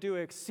able to do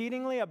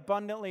exceedingly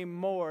abundantly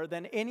more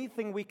than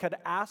anything we could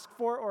ask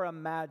for or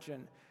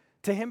imagine,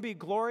 to him be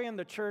glory in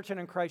the church and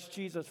in Christ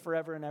Jesus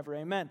forever and ever.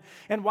 Amen.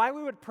 And why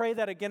we would pray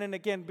that again and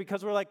again,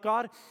 because we're like,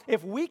 God,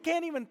 if we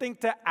can't even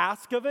think to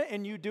ask of it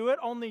and you do it,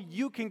 only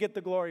you can get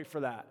the glory for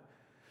that.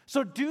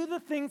 So do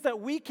the things that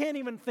we can't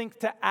even think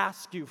to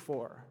ask you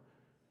for.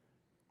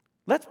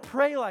 Let's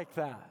pray like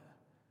that.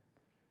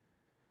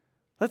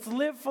 Let's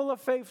live full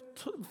of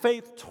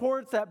faith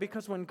towards that,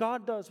 because when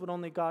God does what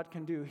only God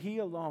can do, he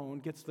alone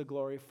gets the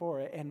glory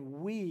for it,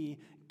 and we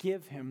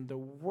give him the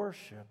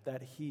worship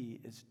that he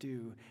is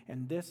due.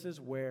 And this is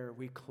where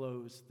we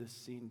close this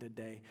scene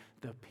today.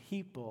 The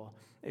people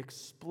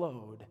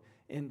explode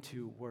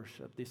into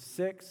worship. The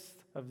sixth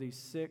of these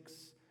 6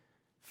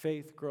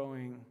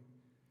 faith-growing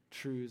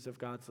truths of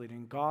God's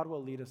leading. God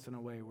will lead us in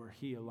a way where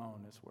he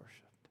alone is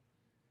worshiped.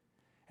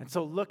 And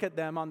so look at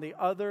them on the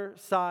other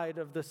side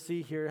of the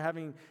sea here,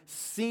 having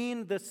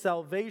seen the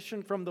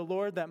salvation from the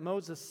Lord that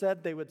Moses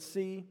said they would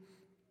see,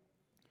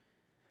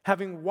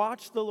 having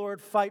watched the Lord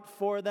fight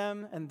for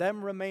them and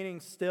them remaining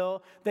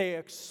still, they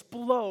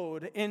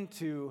explode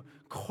into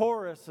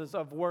choruses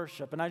of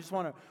worship. And I just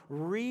want to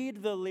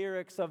read the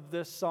lyrics of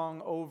this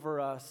song over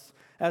us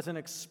as an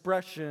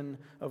expression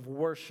of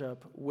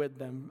worship with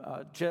them.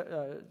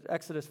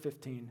 Exodus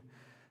 15.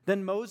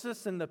 Then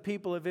Moses and the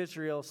people of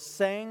Israel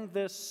sang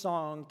this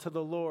song to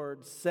the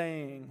Lord,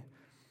 saying,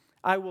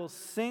 I will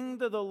sing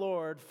to the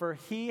Lord, for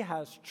he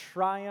has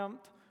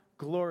triumphed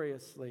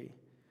gloriously.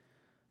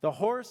 The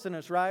horse and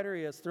his rider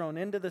he has thrown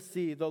into the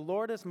sea. The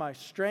Lord is my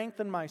strength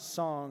and my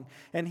song,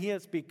 and he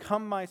has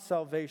become my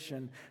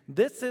salvation.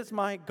 This is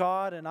my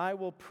God, and I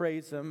will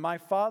praise him. My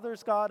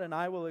father's God, and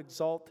I will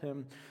exalt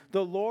him.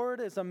 The Lord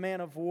is a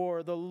man of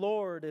war. The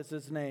Lord is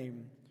his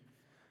name.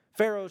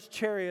 Pharaoh's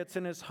chariots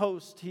and his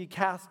host he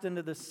cast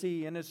into the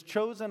sea, and his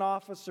chosen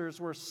officers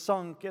were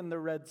sunk in the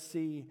Red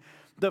Sea.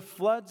 The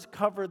floods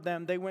covered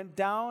them. They went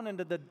down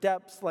into the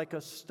depths like a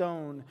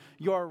stone.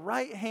 Your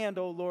right hand,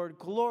 O Lord,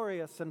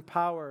 glorious in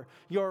power.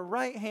 Your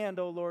right hand,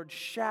 O Lord,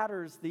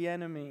 shatters the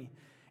enemy.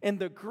 In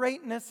the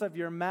greatness of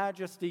your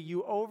majesty,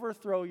 you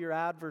overthrow your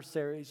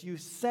adversaries. You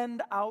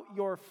send out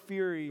your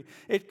fury.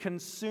 It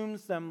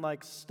consumes them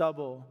like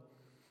stubble.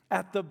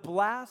 At the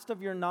blast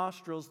of your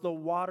nostrils, the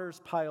waters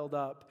piled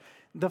up.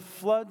 The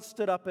floods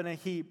stood up in a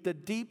heap. The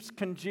deeps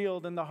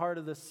congealed in the heart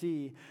of the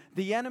sea.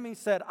 The enemy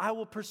said, I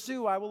will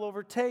pursue, I will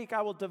overtake,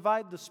 I will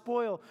divide the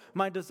spoil.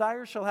 My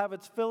desire shall have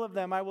its fill of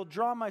them. I will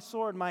draw my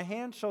sword, my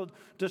hand shall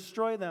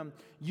destroy them.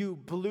 You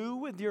blew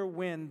with your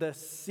wind, the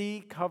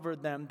sea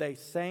covered them. They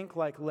sank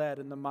like lead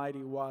in the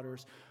mighty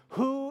waters.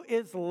 Who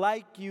is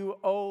like you,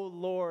 O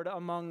Lord,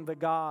 among the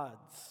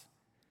gods?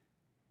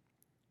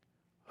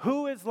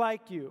 Who is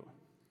like you?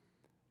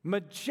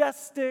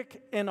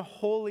 Majestic in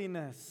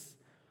holiness,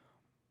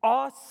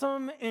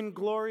 awesome in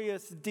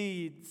glorious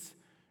deeds,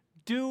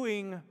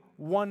 doing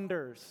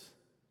wonders.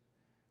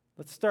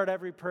 Let's start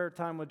every prayer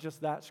time with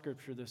just that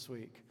scripture this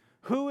week.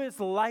 Who is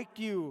like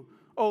you,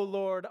 O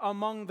Lord,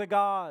 among the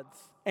gods?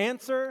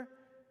 Answer?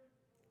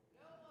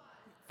 No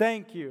one.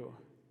 Thank you.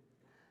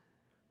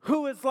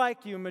 Who is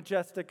like you,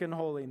 majestic in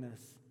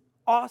holiness?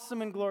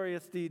 Awesome and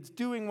glorious deeds,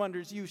 doing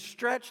wonders. You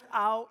stretched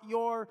out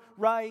your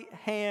right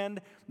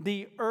hand.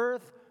 The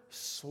earth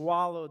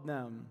swallowed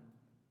them.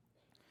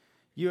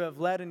 You have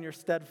led in your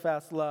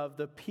steadfast love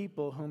the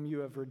people whom you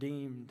have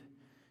redeemed.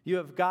 You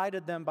have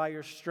guided them by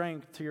your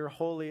strength to your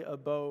holy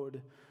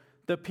abode.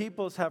 The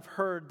peoples have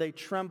heard, they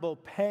tremble.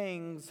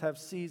 Pangs have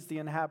seized the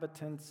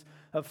inhabitants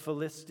of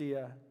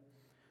Philistia.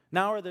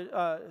 Now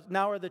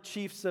are the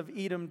chiefs of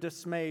Edom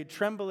dismayed.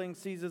 Trembling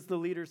seizes the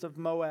leaders of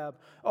Moab.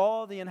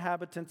 All the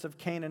inhabitants of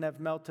Canaan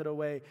have melted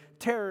away.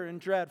 Terror and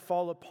dread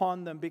fall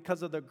upon them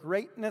because of the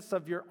greatness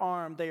of your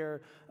arm. They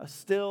are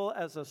still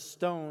as a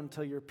stone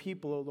till your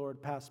people, O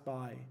Lord, pass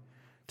by.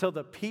 Till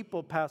the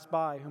people pass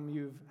by whom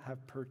you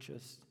have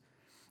purchased.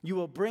 You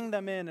will bring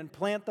them in and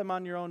plant them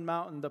on your own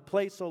mountain, the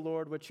place, O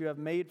Lord, which you have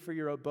made for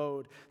your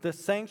abode, the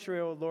sanctuary,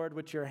 O Lord,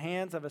 which your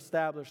hands have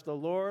established. The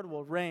Lord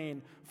will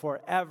reign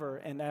forever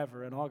and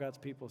ever. And all God's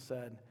people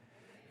said.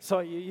 So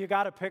you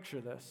got to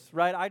picture this,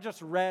 right? I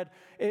just read,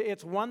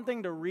 it's one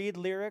thing to read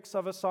lyrics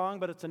of a song,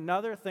 but it's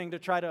another thing to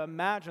try to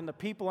imagine the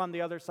people on the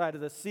other side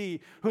of the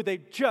sea who they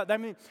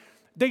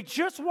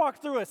just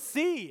walked through a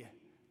sea.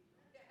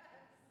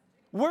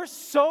 We're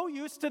so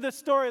used to this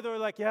story. They're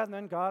like, yeah, and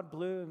then God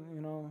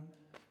blew,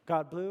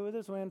 God blew with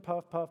his wind,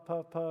 puff, puff,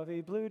 puff, puff.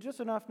 He blew just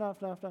enough.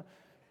 And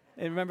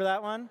remember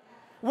that one?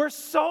 We're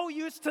so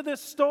used to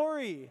this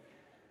story.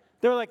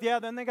 They were like, yeah,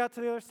 then they got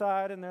to the other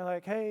side, and they're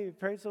like, hey,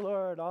 praise the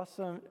Lord,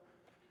 awesome.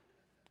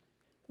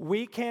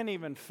 We can't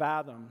even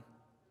fathom.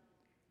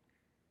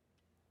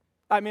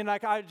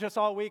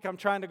 All week I'm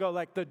trying to go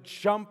like the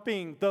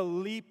jumping, the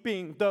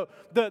leaping, the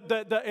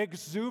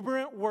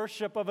exuberant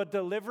worship of a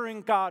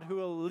delivering God who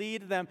will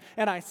lead them.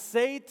 And I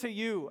say to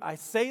you, I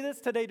say this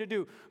today to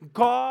do,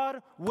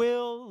 God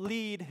will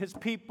lead his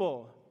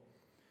people.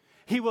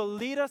 He will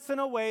lead us in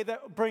a way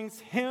that brings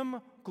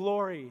him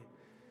glory.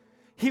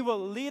 He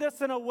will lead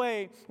us in a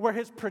way where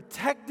his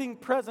protecting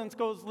presence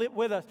goes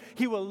with us.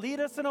 He will lead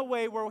us in a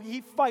way where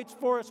he fights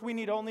for us. We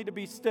need only to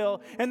be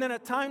still. And then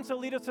at times he'll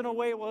lead us in a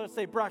way where he'll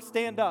say, Brock,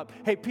 stand up.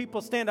 Hey, people,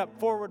 stand up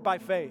forward by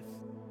faith.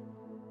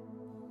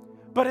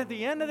 But at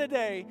the end of the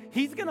day,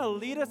 he's going to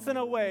lead us in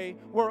a way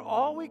where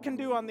all we can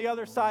do on the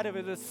other side of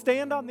it is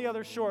stand on the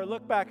other shore,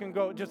 look back and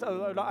go,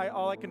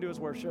 all I can do is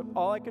worship.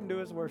 All I can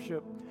do is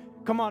worship.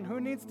 Come on, who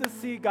needs to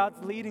see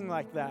God's leading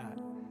like that?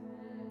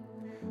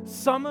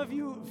 Some of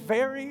you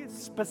very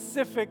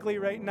specifically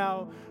right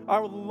now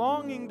are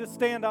longing to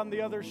stand on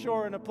the other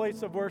shore in a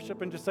place of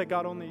worship and just say,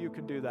 God, only you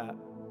could do that.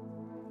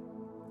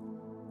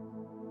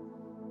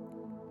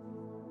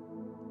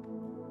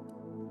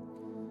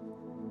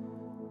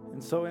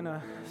 And so in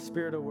a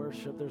spirit of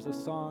worship, there's a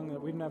song that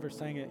we've never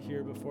sang it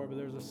here before, but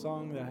there's a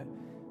song that,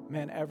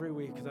 man, every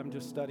week, because I'm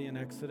just studying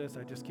Exodus,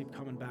 I just keep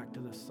coming back to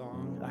this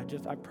song.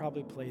 I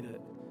probably played it,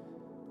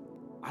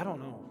 I don't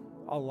know,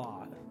 a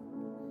lot.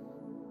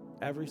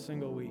 Every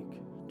single week,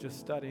 just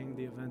studying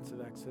the events of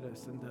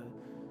Exodus. And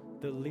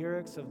the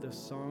lyrics of this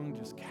song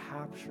just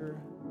capture,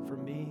 for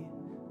me,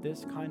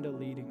 this kind of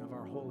leading of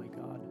our holy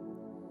God.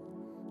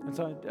 And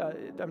so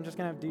I'm just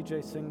going to have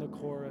DJ sing the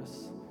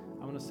chorus.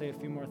 I want to say a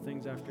few more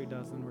things after he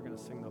does, and we're going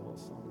to sing the whole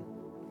song.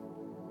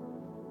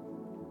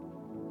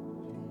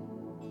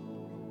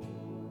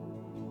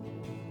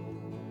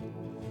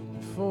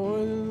 For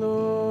the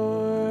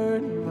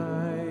Lord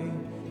my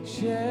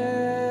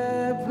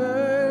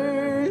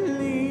shepherd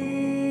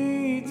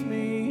leads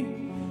me,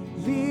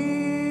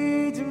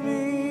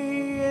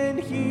 and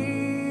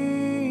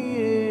he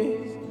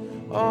is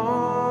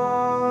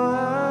all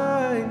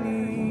I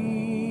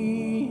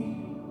need.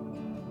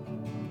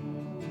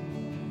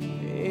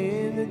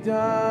 In the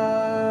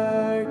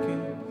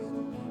darkest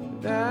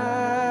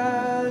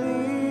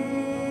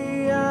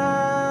valley,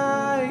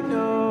 I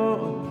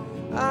know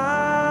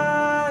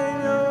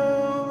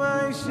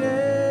my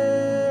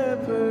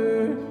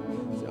shepherd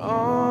is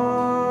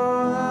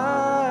all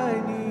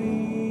I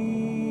need.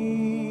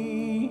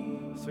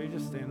 So you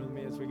just stand with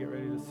me as we get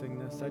ready to sing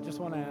this. I just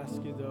want to ask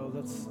you though,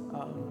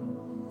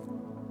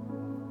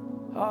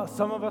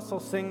 some of us will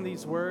sing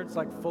these words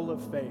like full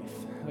of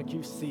faith, like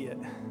you see it.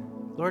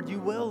 Lord, you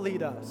will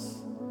lead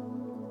us.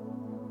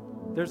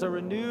 There's a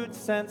renewed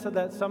sense of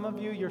that. Some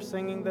of you, you're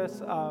singing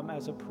this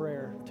as a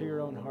prayer to your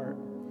own heart.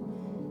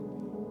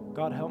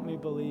 God, help me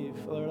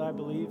believe. Lord, I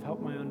believe, help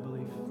my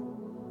unbelief.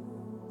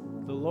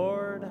 The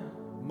Lord,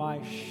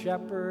 my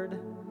shepherd,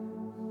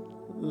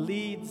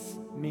 leads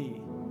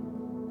me.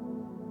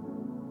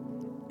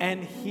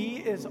 And he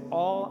is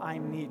all I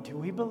need. Do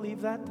we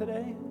believe that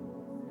today?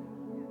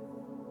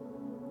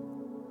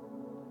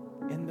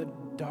 In the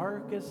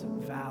darkest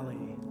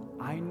valley,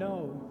 I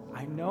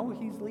know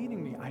he's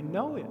leading me. I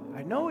know it.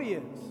 I know he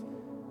is.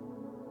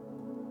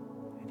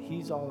 And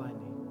he's all I need.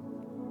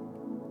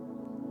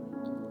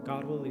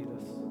 God will lead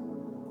us.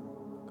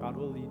 God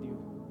will lead you.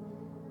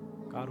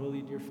 God will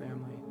lead your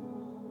family.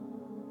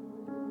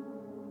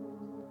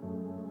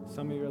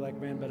 Some of you are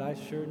like, man, but I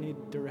sure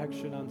need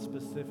direction on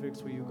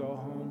specifics. Will you go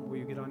home? Will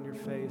you get on your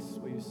face?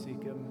 Will you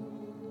seek him?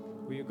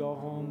 Will you go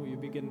home? Will you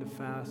begin to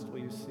fast? Will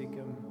you seek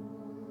him?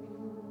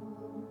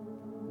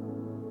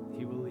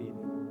 He will lead.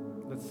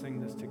 Let's sing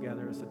this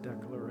together as a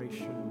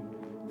declaration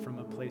from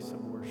a place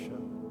of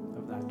worship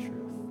of that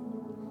truth.